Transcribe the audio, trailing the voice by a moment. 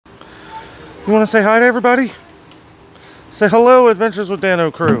You want to say hi to everybody? Say hello, Adventures with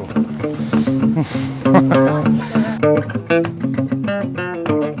Danno crew.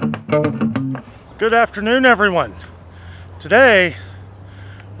 Good afternoon, everyone. Today,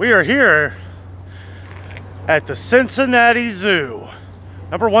 we are here at the Cincinnati Zoo.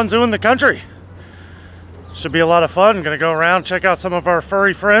 #1 zoo in the country. Should be a lot of fun. Gonna go around, check out some of our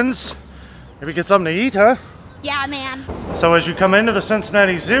furry friends. Maybe get something to eat, huh? Yeah, man. So as you come into the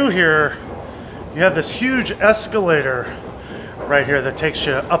Cincinnati Zoo here, you have this huge escalator right here that takes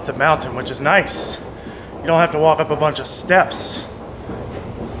you up the mountain, which is nice. You don't have to walk up a bunch of steps.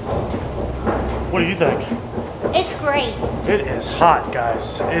 What do you think? It's great. It is hot,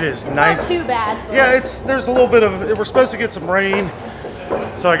 guys. It is Not too bad. Yeah, there's a little bit of, we're supposed to get some rain.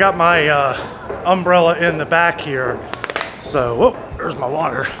 So I got my umbrella in the back here. So, whoop, there's my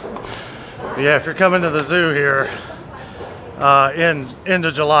water. But yeah, if you're coming to the zoo here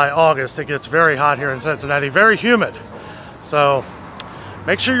into July, August, it gets very hot here in Cincinnati, very humid. So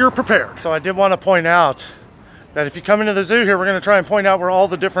make sure you're prepared. So I did want to point out that if you come into the zoo here, we're going to try and point out where all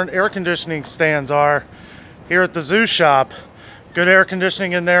the different air conditioning stands are here at the zoo shop. Good air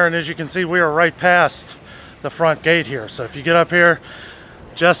conditioning in there, and as you can see, we are right past the front gate here. So if you get up here,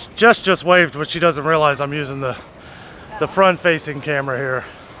 just waved, but she doesn't realize I'm using the front-facing camera here.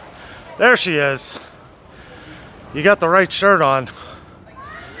 There she is. You got the right shirt on.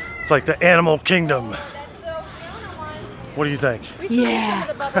 It's like the animal kingdom. What do you think? Yeah.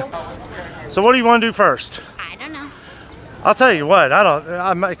 So what do you want to do first? I don't know. I'll tell you what,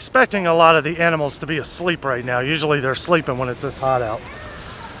 I'm expecting a lot of the animals to be asleep right now. Usually they're sleeping when it's this hot out.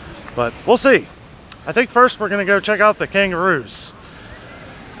 But we'll see. I think first we're going to go check out the kangaroos.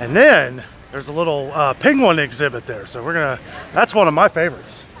 And then there's a little penguin exhibit there. So that's one of my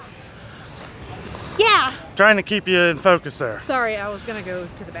favorites. Yeah. Trying to keep you in focus there. Sorry, I was gonna go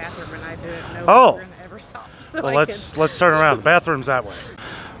to the bathroom and I didn't know Oh. we were gonna ever stop. So Well, let's turn around. The bathroom's that way.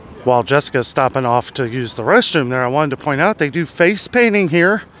 While Jessica's stopping off to use the restroom there, I wanted to point out they do face painting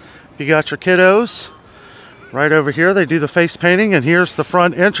here. If you got your kiddos, right over here they do the face painting, and here's the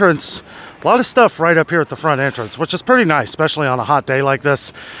front entrance. A lot of stuff right up here at the front entrance, which is pretty nice, especially on a hot day like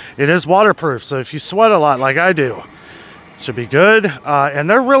this. It is waterproof, so if you sweat a lot like I do, it should be good. And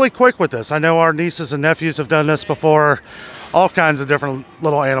they're really quick with this. I know our nieces and nephews have done this before. All kinds of different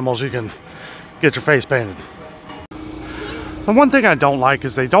little animals you can get your face painted. The one thing I don't like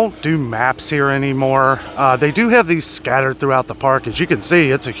is they don't do maps here anymore. They do have these scattered throughout the park. As you can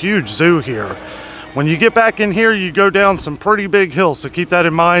see, it's a huge zoo here. When you get back in here, you go down some pretty big hills, so keep that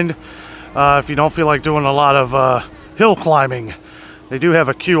in mind if you don't feel like doing a lot of hill climbing. They do have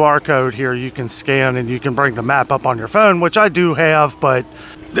a QR code here you can scan, and you can bring the map up on your phone, which I do have, but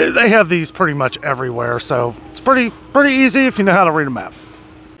they have these pretty much everywhere, so it's pretty easy if you know how to read a map.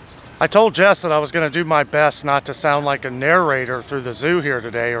 I told Jess that I was going to do my best not to sound like a narrator through the zoo here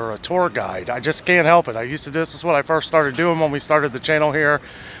today or a tour guide. I just can't help it. This is what I first started doing when we started the channel here.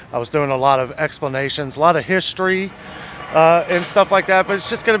 I was doing a lot of explanations, a lot of history and stuff like that, but it's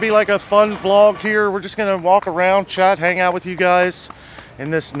just going to be like a fun vlog here. We're just going to walk around, chat, hang out with you guys in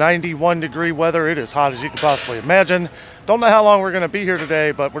this 91-degree weather. It is hot as you can possibly imagine. Don't know how long we're going to be here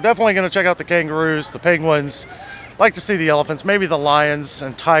today, but we're definitely going to check out the kangaroos, the penguins. Like to see the elephants, maybe the lions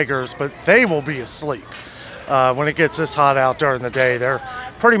and tigers, but they will be asleep when it gets this hot out during the day. They're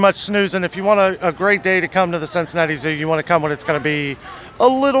pretty much snoozing. If you want a great day to come to the Cincinnati Zoo, you want to come when it's going to be a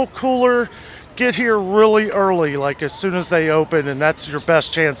little cooler. Get here really early, like as soon as they open, and that's your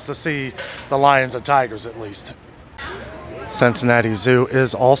best chance to see the lions and tigers at least. Cincinnati Zoo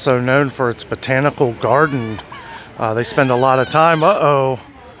is also known for its botanical garden. They spend a lot of time,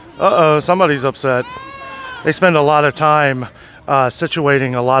 somebody's upset. They spend a lot of time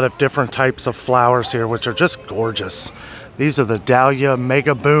situating a lot of different types of flowers here, which are just gorgeous. These are the Dahlia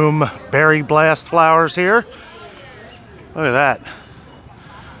Mega Boom Berry Blast flowers here. Look at that.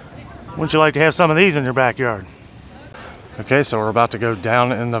 Wouldn't you like to have some of these in your backyard? Okay, so we're about to go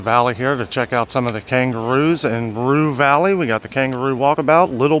down in the valley here to check out some of the kangaroos in Rue Valley. We got the kangaroo walkabout,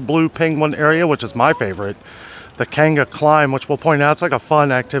 Little Blue Penguin area, which is my favorite. The Kanga Climb, which we'll point out, it's like a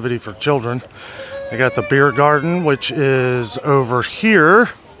fun activity for children. They got the beer garden, which is over here.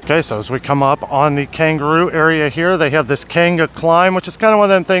 Okay, so as we come up on the kangaroo area here, they have this Kanga Climb, which is kind of one of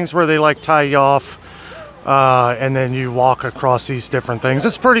them things where they like tie you off and then you walk across these different things.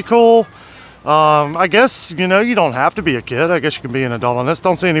 It's pretty cool. I guess, you don't have to be a kid. I guess you can be an adult on this.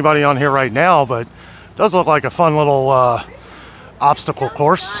 Don't see anybody on here right now, but it does look like a fun little obstacle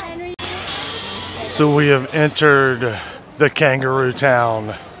course. So we have entered the kangaroo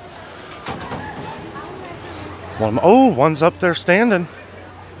town. One's up there standing.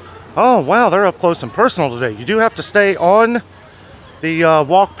 Oh, wow, they're up close and personal today. You do have to stay on the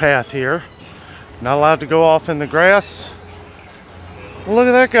walk path here. Not allowed to go off in the grass. Look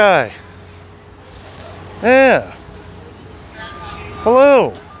at that guy. Yeah.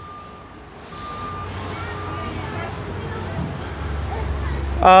 Hello.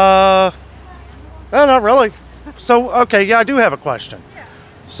 No, not really. So, okay, yeah, I do have a question.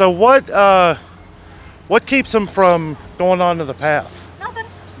 So what keeps them from going onto the path? Nothing.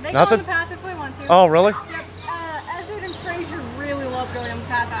 They Nothing? go on the path if they want to. Oh, really? Yep. Ezard and Fraser really love going on the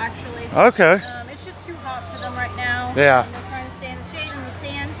path, actually. Okay. It's just too hot for them right now. Yeah. They're trying to stay in the shade and the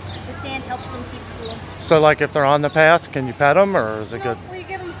sand. The sand helps them keep cool. So, like, if they're on the path, can you pet them, or is it good? Well, you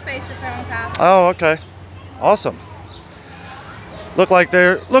give them space if they're on the path. Oh, okay. Awesome. Looks like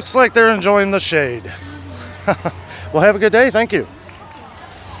they're enjoying the shade. Well, have a good day. Thank you.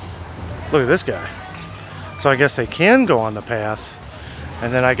 Look at this guy. So I guess they can go on the path,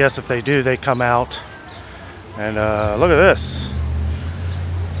 and then I guess if they do, they come out. And look at this.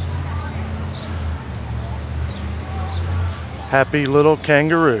 Happy little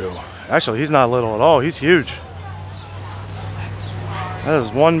kangaroo. Actually, he's not little at all. He's huge. That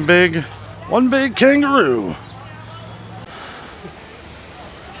is one big kangaroo.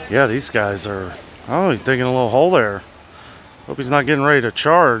 Yeah, these guys are... Oh, he's digging a little hole there. Hope he's not getting ready to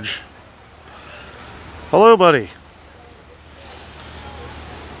charge. Hello, buddy.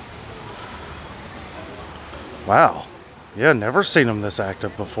 Wow. Yeah, never seen him this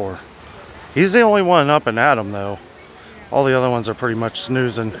active before. He's the only one up and at him, though. All the other ones are pretty much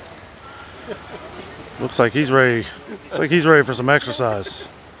snoozing. Looks like he's ready. Looks like he's ready for some exercise.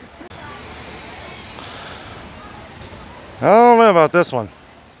 I don't know about this one.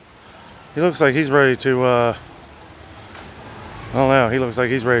 He looks like he's ready to, I don't know, he looks like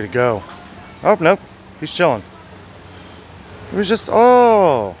he's ready to go. Oh, nope, he's chilling. He was just,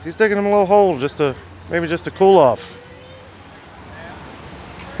 oh, he's digging him a little hole maybe just to cool off.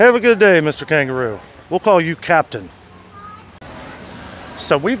 Have a good day, Mr. Kangaroo. We'll call you Captain.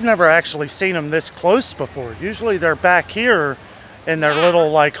 So we've never actually seen them this close before. Usually they're back here in their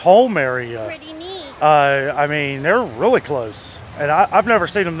little, like, home area. Pretty neat. I mean, they're really close. And I've never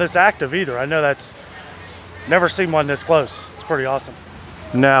seen them this active either. I know that's... Never seen one this close. It's pretty awesome.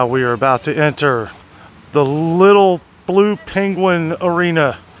 Now we are about to enter the Little Blue Penguin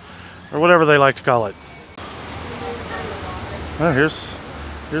Arena. Or whatever they like to call it. Oh,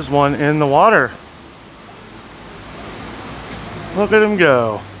 here's one in the water. Look at him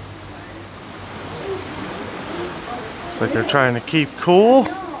go. Looks like they're trying to keep cool.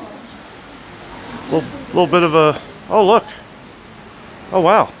 Little bit of a... Oh, look. Oh,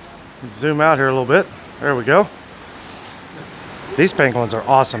 wow. Zoom out here a little bit. There we go. These penguins are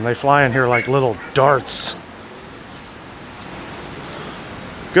awesome. They fly in here like little darts.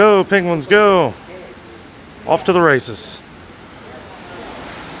 Go, penguins, go. Off to the races.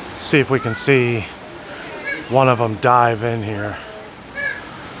 Let's see if we can see one of them dive in here.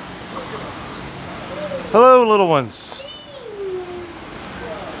 Hello, little ones.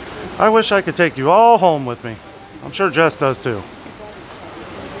 I wish I could take you all home with me. I'm sure Jess does too.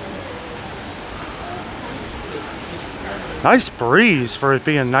 Nice breeze for it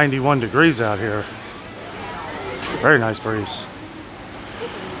being 91 degrees out here. Very nice breeze.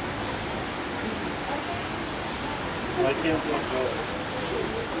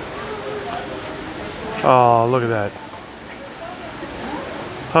 Oh, look at that.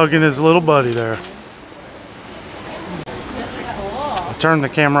 Hugging his little buddy there. I turned the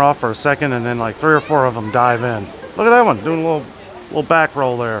camera off for a second and then like 3 or 4 of them dive in. Look at that one, doing a little back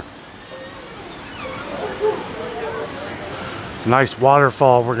roll there. Nice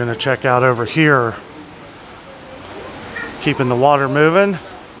waterfall we're gonna check out over here. Keeping the water moving.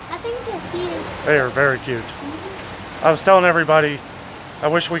 I think they're cute. They are very cute. I was telling everybody, I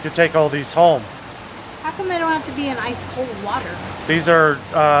wish we could take all these home. How come they don't have to be in ice cold water? These are,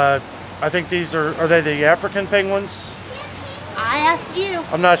 I think these are they the African penguins? I asked you.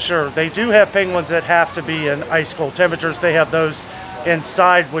 I'm not sure. They do have penguins that have to be in ice cold temperatures. They have those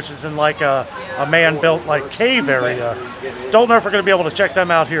inside, which is in like a man-built like cave area. Don't know if we're going to be able to check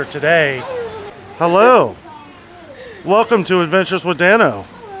them out here today. Hello. Welcome to Adventures with Danno.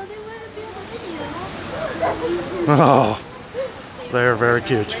 Oh, they're very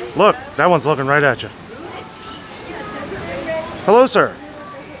cute. Look, that one's looking right at you. Hello, sir.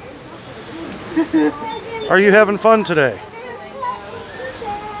 Are you having fun today?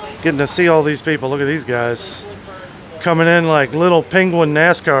 Getting to see all these people. Look at these guys. Coming in like little penguin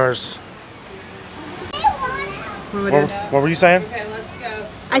NASCARs. What were you saying?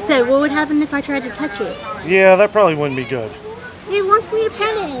 I said, what would happen if I tried to touch it? Yeah, that probably wouldn't be good. It wants wants me to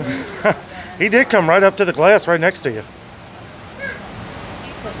pet him. He did come right up to the glass right next to you.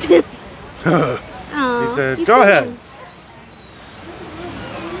 He said, go ahead.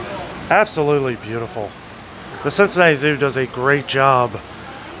 Absolutely beautiful. The Cincinnati Zoo does a great job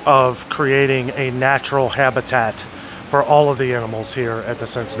of creating a natural habitat for all of the animals here at the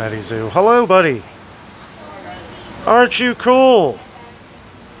Cincinnati Zoo. Hello, buddy. Aren't you cool?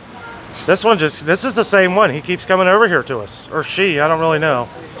 This is the same one. He keeps coming over here to us. Or she, I don't really know.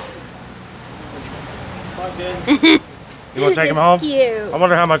 You want to take him home? Cute. I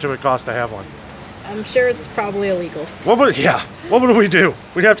wonder how much it would cost to have one. I'm sure it's probably illegal. What would we do?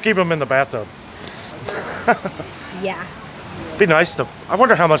 We'd have to keep him in the bathtub. Yeah. Be nice to, I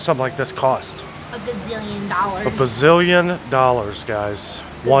wonder how much something like this cost. $1 gazillion. $1 bazillion, guys.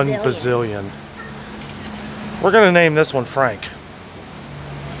 1 bazillion. We're gonna name this one Frank.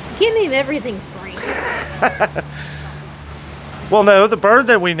 You can't name everything Frank. Well, no, the bird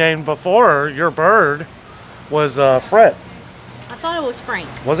that we named before, your bird, was Fred. I thought it was Frank.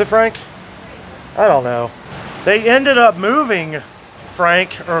 Was it Frank? I don't know. They ended up moving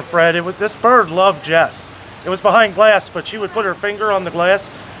Frank or Fred. This bird loved Jess. It was behind glass, but she would put her finger on the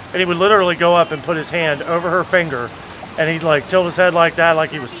glass, and he would literally go up and put his hand over her finger, and he'd like tilt his head like that,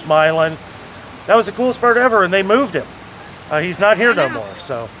 like he was smiling. That was the coolest bird ever, and they moved him. He's not here no more,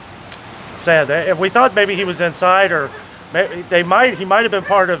 so sad. We thought maybe he was inside, or maybe he might have been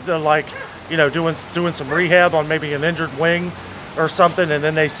part of the, like, you know, doing some rehab on maybe an injured wing or something, and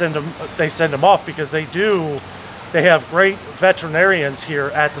then they send him off because they have great veterinarians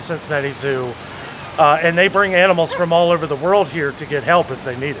here at the Cincinnati Zoo, and they bring animals from all over the world here to get help if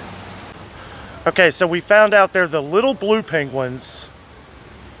they need it. Okay, so we found out they're the little blue penguins,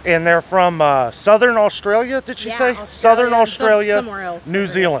 and they're from Southern Australia, did she say? Southern Australia, somewhere else. New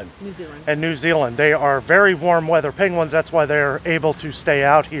Zealand. And New Zealand. They are very warm weather penguins. That's why they're able to stay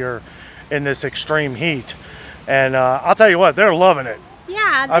out here in this extreme heat. And I'll tell you what, they're loving it.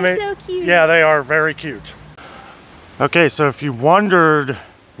 Yeah, they're so cute. Yeah, they are very cute. Okay, so if you wondered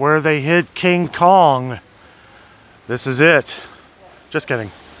where they hid King Kong, this is it. Just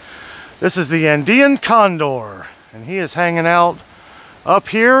kidding. This is the Andean condor, and he is hanging out up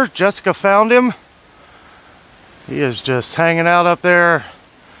here. Jessica found him. He is just hanging out up there.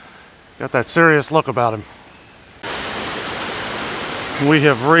 Got that serious look about him. We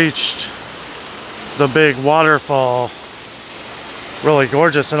have reached the big waterfall. Really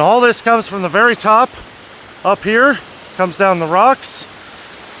gorgeous. And all this comes from the very top up here. Comes down the rocks.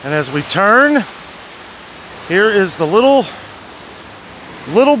 And as we turn, here is the little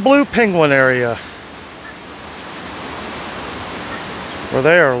blue penguin area, where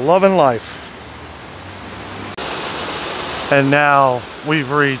they are loving life. And now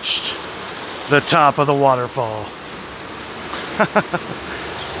we've reached the top of the waterfall.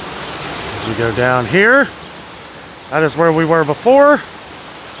 As we go down here, that is where we were before.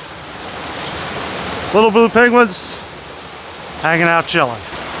 Little blue penguins hanging out, chilling.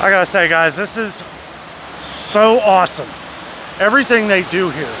 I gotta say, guys, this is so awesome. Everything they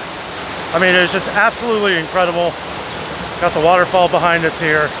do here, I mean, it's just absolutely incredible. Got the waterfall behind us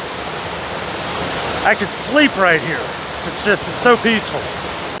here. I could sleep right here. It's so peaceful.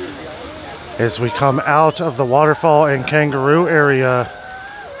 As we come out of the waterfall and kangaroo area,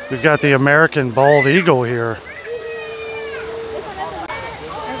 we've got the American bald eagle here.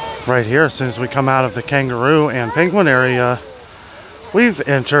 Right here, as soon as we come out of the kangaroo and penguin area, we've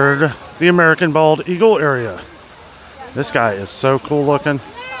entered the American bald eagle area. This guy is so cool looking.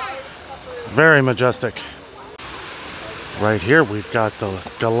 Very majestic. Right here, we've got the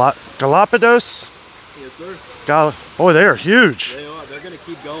Galapagos. Yes, sir. Boy, they are huge. They are. They're going to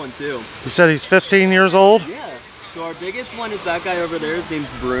keep going, too. You said he's 15 years old? Yeah. So our biggest one is that guy over there. His name's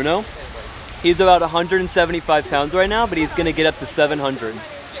Bruno. He's about 175 pounds right now, but he's going to get up to 700.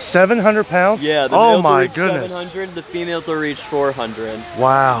 700 pounds? Yeah. The oh males will my reach goodness. 700. The females will reach 400.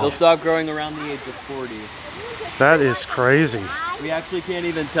 Wow. They'll stop growing around the age of 40. That is crazy. We actually can't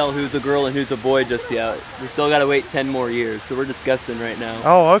even tell who's a girl and who's a boy just yet. We still got to wait 10 more years, so we're just guessing right now.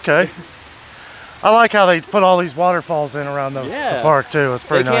 Oh, okay. I like how they put all these waterfalls in around the park too. It's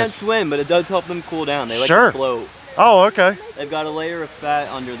pretty nice. They can't swim, but it does help them cool down. They like to float. Oh, okay. They've got a layer of fat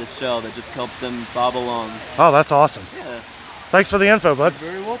under the shell that just helps them bob along. Oh, that's awesome. Yeah. Thanks for the info, bud.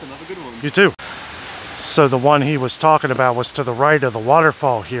 You're very welcome. Have a good one. You too. So the one he was talking about was to the right of the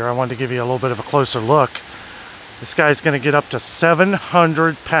waterfall here. I wanted to give you a little bit of a closer look. This guy's going to get up to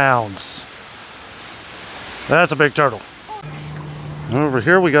 700 pounds. That's a big turtle. Over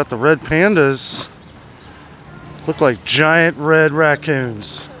here we got the red pandas. Look like giant red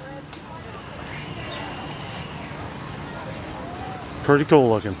raccoons. Pretty cool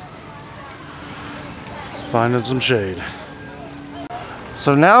looking. Finding some shade.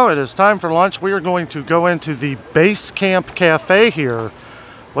 So now it is time for lunch. We are going to go into the Base Camp Cafe here.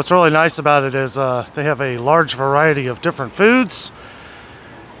 What's really nice about it is they have a large variety of different foods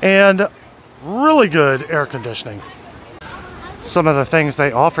and really good air conditioning. Some of the things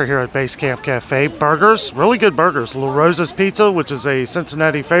they offer here at Base Camp Cafe: burgers, really good burgers. La Rosa's Pizza, which is a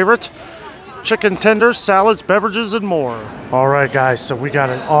Cincinnati favorite. Chicken tenders, salads, beverages, and more. All right, guys, so we got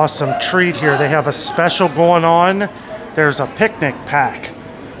an awesome treat here. They have a special going on. There's a picnic pack.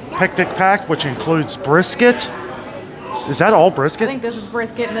 Picnic pack, which includes brisket. Is that all brisket? I think this is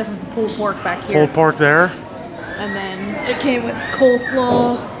brisket and this is the pulled pork back here. Pulled pork there. And then it came with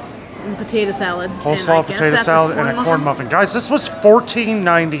coleslaw and potato salad. Coleslaw, potato salad, and a corn muffin. Guys, this was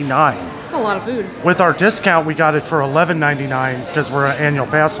 $14.99. That's a lot of food. With our discount, we got it for $11.99 because we're an annual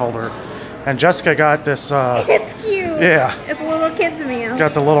pass holder. And Jessica got this. It's cute. Yeah. It's a little kid's meal.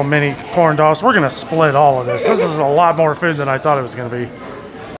 Got the little mini corn dogs. We're going to split all of this. This is a lot more food than I thought it was going to be.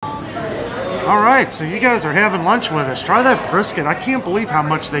 All right, so you guys are having lunch with us. Try that brisket. I can't believe how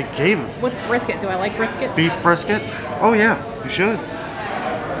much they gave us. What's brisket? Do I like brisket? Beef brisket? Oh, yeah, you should.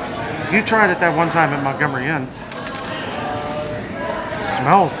 You tried it that one time at Montgomery Inn. It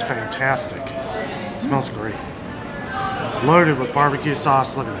smells fantastic. It smells great. Loaded with barbecue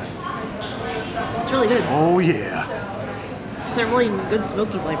sauce. Look at that. It's really good. Oh, yeah. There's really good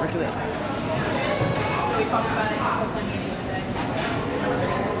smoky flavor to it.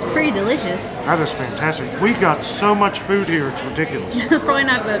 Pretty delicious. That is fantastic. We've got so much food here, it's ridiculous. It's probably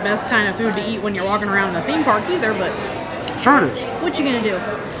not the best kind of food to eat when you're walking around the theme park either, but Sure it is. what you gonna do?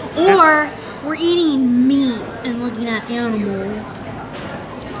 Or we're eating meat and looking at animals.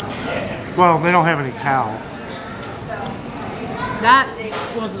 Well, they don't have any cow. That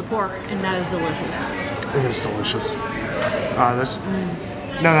was the pork, and that is delicious. It is delicious.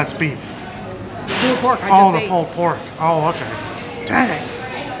 No, that's beef. The pulled pork, I Oh, just the ate. pulled pork. Oh, okay. Dang.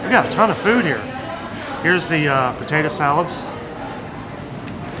 We got a ton of food here. Here's the potato salad.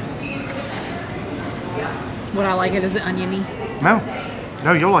 Would I like it? Is it oniony? No.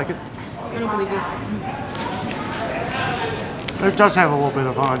 No, you'll like it. I don't believe you. It does have a little bit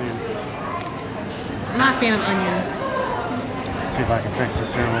of onion. I'm not a fan of onions. See if I can fix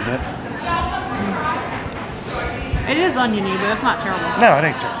this here a little bit. It is oniony, but it's not terrible. No, it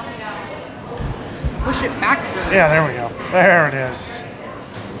ain't terrible. Push it back for me. Yeah, there we go. There it is.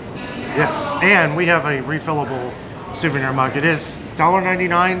 Yes, and we have a refillable souvenir mug. It is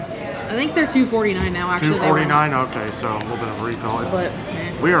 $1.99. I think they're $2.49 now, actually. $2.49. Okay, so a little bit of a refill. But,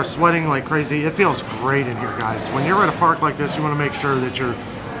 We are sweating like crazy. It feels great in here, guys. When you're at a park like this, you want to make sure that you're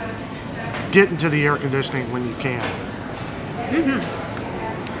getting to the air conditioning when you can.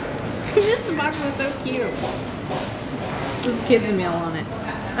 This box was so cute. There's a kid's meal on it.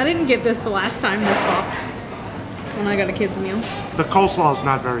 I didn't get this the last time, this box, when I got a kid's meal. The coleslaw is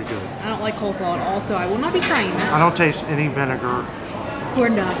not very good. I don't like coleslaw at all, so I will not be trying that. I don't taste any vinegar.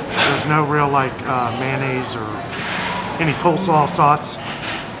 Corn dog. There's no real like mayonnaise or any coleslaw sauce.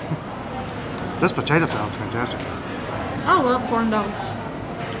 This potato salad's fantastic. I love corn dogs.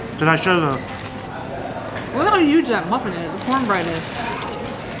 Did I show the What how huge that muffin is, the cornbread is.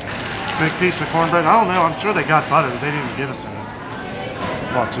 big piece of cornbread? I don't know. I'm sure they got butter. They didn't give us any.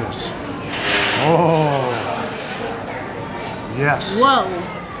 Watch this. Oh. Yes. Whoa.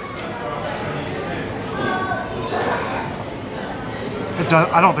 It does,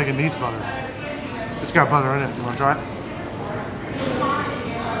 I don't think it needs butter. It's got butter in it. You want to try it?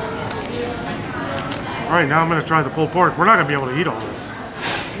 All right, now I'm going to try the pulled pork. We're not going to be able to eat all this.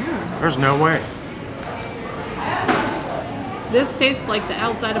 There's no way. This tastes like the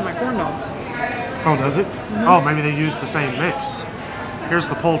outside of my corn dogs. Oh, does it? Oh, maybe they use the same mix. Here's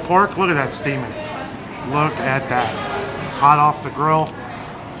the pulled pork. Look at that steaming. Look at that. Hot off the grill.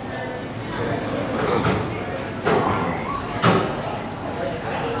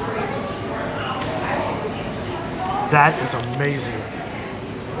 That is amazing.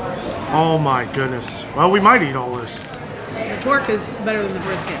 Oh my goodness. Well, we might eat all this. The pork is better than the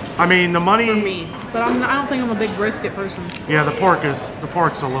brisket I mean, the money. for me, but I don't think I'm a big brisket person. Yeah, the pork's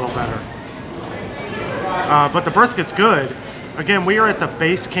a little better. But the brisket's good. Again, we are at the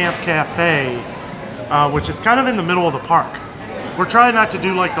Base Camp Cafe, which is kind of in the middle of the park. We're trying not to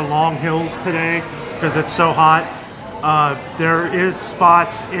do like the long hills today because it's so hot. There is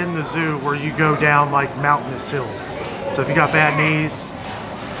spots in the zoo where you go down like mountainous hills. So if you got bad knees,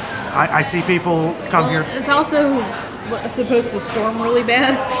 I see people come here. It's also supposed to storm really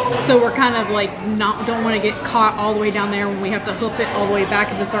bad, so we're kind of like don't want to get caught all the way down there when we have to hoof it all the way back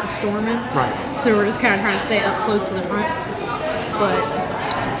if it starts storming. Right. So we're just kind of trying to stay up close to the front. but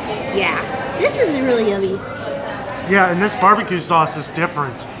yeah, this is really yummy. Yeah, and this barbecue sauce is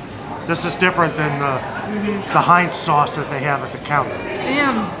different. This is different than the Heinz sauce that they have at the counter.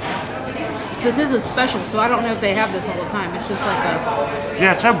 And this is a special, so I don't know if they have this all the time. It's just like a...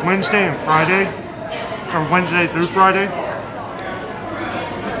 Yeah, it's on Wednesday and Friday, or Wednesday through Friday.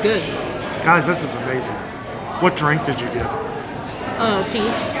 It's good. Guys, this is amazing. What drink did you get? Tea.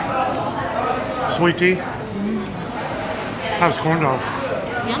 Sweet tea? How's corn dog?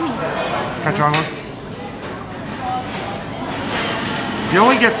 Yummy. Can I try one? You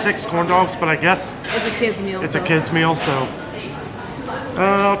only get 6 corn dogs, but I guess It's a kid's meal. it's a kid's meal, so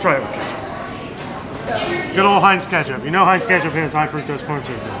I'll try it with ketchup. Good old Heinz ketchup. You know Heinz ketchup has high fructose corn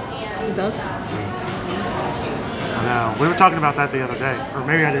syrup. It does. I know. We were talking about that the other day, or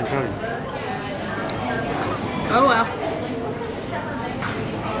maybe I didn't tell you. Oh well.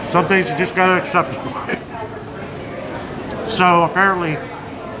 Some things you just gotta accept. So apparently,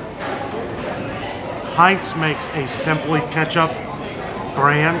 Heinz makes a Simply Ketchup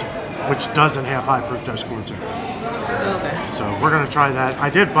brand, which doesn't have high fructose corn syrup. Okay. So we're gonna try that. I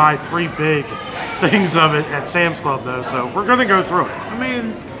did buy 3 big things of it at Sam's Club though, so we're gonna go through it. I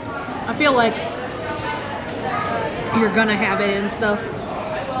mean, I feel like you're gonna have it and stuff,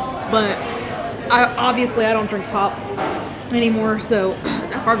 but obviously I don't drink pop anymore, so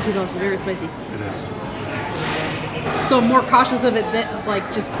that barbecue sauce is very spicy. It is. So I'm more cautious of it than,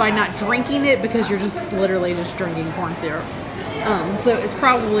 like, just by not drinking it, because you're just literally just drinking corn syrup. So it's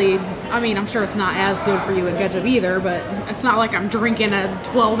probably, I mean, I'm sure it's not as good for you in ketchup either, but it's not like I'm drinking a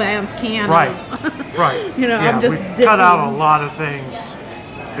 12-ounce can Right. of, Right. you know, Yeah, I'm just we dipping. cut out a lot of things.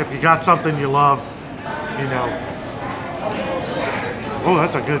 If you got something you love, you know. Oh,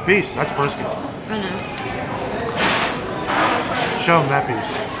 that's a good piece. That's brisket. I know. Show them that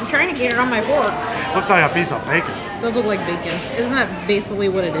piece. I'm trying to get it on my fork. Looks like a piece of bacon. It does look like bacon. Isn't that basically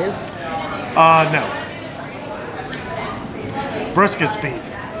what it is? No. Brisket's beef.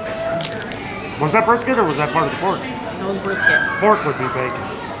 Was that brisket or was that part of the pork? That was brisket. Pork would be bacon.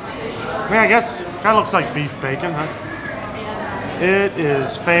 I mean, I guess kind of looks like beef bacon, huh? It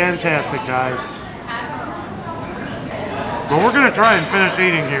is fantastic, guys. Well, we're gonna try and finish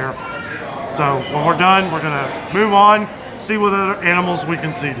eating here. So when we're done, we're gonna move on, see what other animals we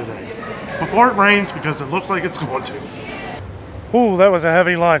can see today. Before it rains, because it looks like it's going to. Ooh, that was a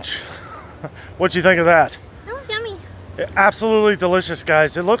heavy lunch. What'd you think of that? That was yummy. Absolutely delicious,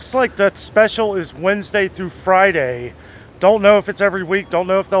 guys. It looks like that special is Wednesday through Friday. Don't know if it's every week. Don't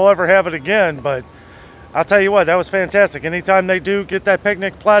know if they'll ever have it again, but I'll tell you what, that was fantastic. Anytime they do get that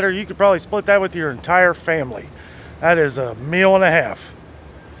picnic platter, you could probably split that with your entire family. That is a meal and a half.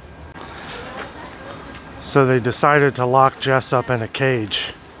 So they decided to lock Jess up in a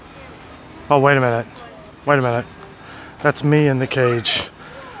cage. Oh, wait a minute. Wait a minute. That's me in the cage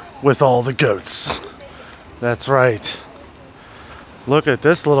with all the goats. That's right. Look at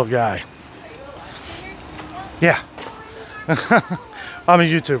this little guy. Yeah. I'm a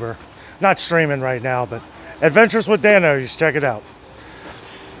YouTuber. Not streaming right now, but Adventures with Danno. You should check it out.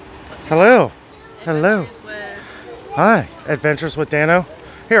 Hello. Hello. Hi. Adventures with Danno.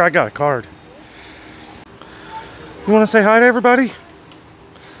 Here, I got a card. You want to say hi to everybody?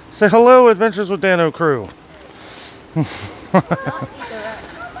 Say hello, Adventures with Danno crew.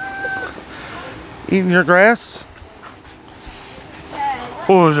 Eating your grass?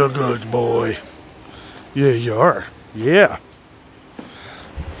 Who's a good boy? Yeah, you are. Yeah.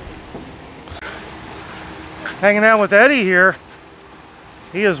 Hanging out with Eddie here.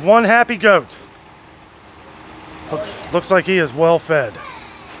 He is one happy goat. Looks like he is well fed.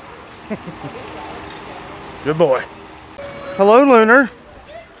 Good boy. Hello, Lunar.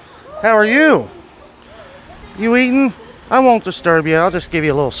 How are you? You eating? I won't disturb you. I'll just give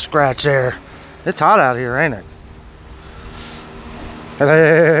you a little scratch there. It's hot out here, ain't it?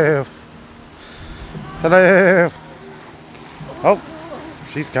 Hello. Hello. Oh,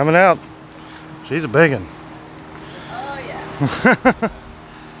 she's coming out. She's a big one. Oh, yeah.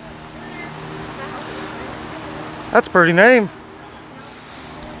 That's a pretty name.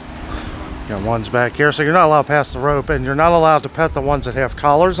 Got ones back here, so you're not allowed past the rope, and you're not allowed to pet the ones that have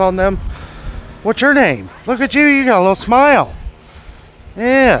collars on them. What's your name? Look at you, you got a little smile.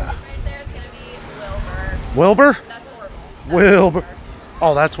 Yeah. Right there is going to be Wilbur. Wilbur? That's Orville. Wilbur.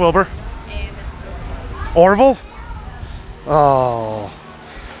 Oh, that's Wilbur. And this is Orville. Orville? Oh,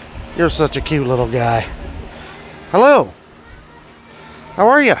 you're such a cute little guy. Hello. How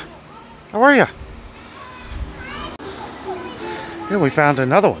are you? How are you? Yeah, we found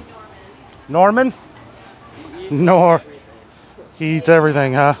another one. Norman? He eats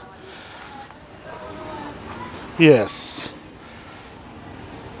everything, huh? Yes.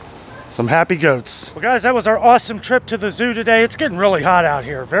 Some happy goats. Well guys, that was our awesome trip to the zoo today. It's getting really hot out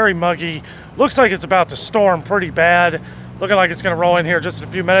here, very muggy. Looks like it's about to storm pretty bad. Looking like it's gonna roll in here just in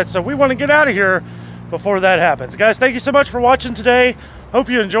a few minutes. So we wanna get out of here before that happens. Guys, thank you so much for watching today. Hope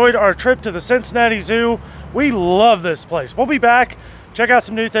you enjoyed our trip to the Cincinnati Zoo. We love this place. We'll be back, check out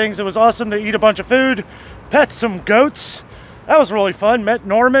some new things. It was awesome to eat a bunch of food, pet some goats. That was really fun. Met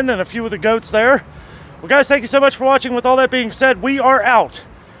Norman and a few of the goats there. Well guys, thank you so much for watching. With all that being said, we are out.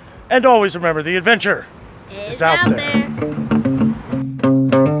 And always remember, the adventure is out there.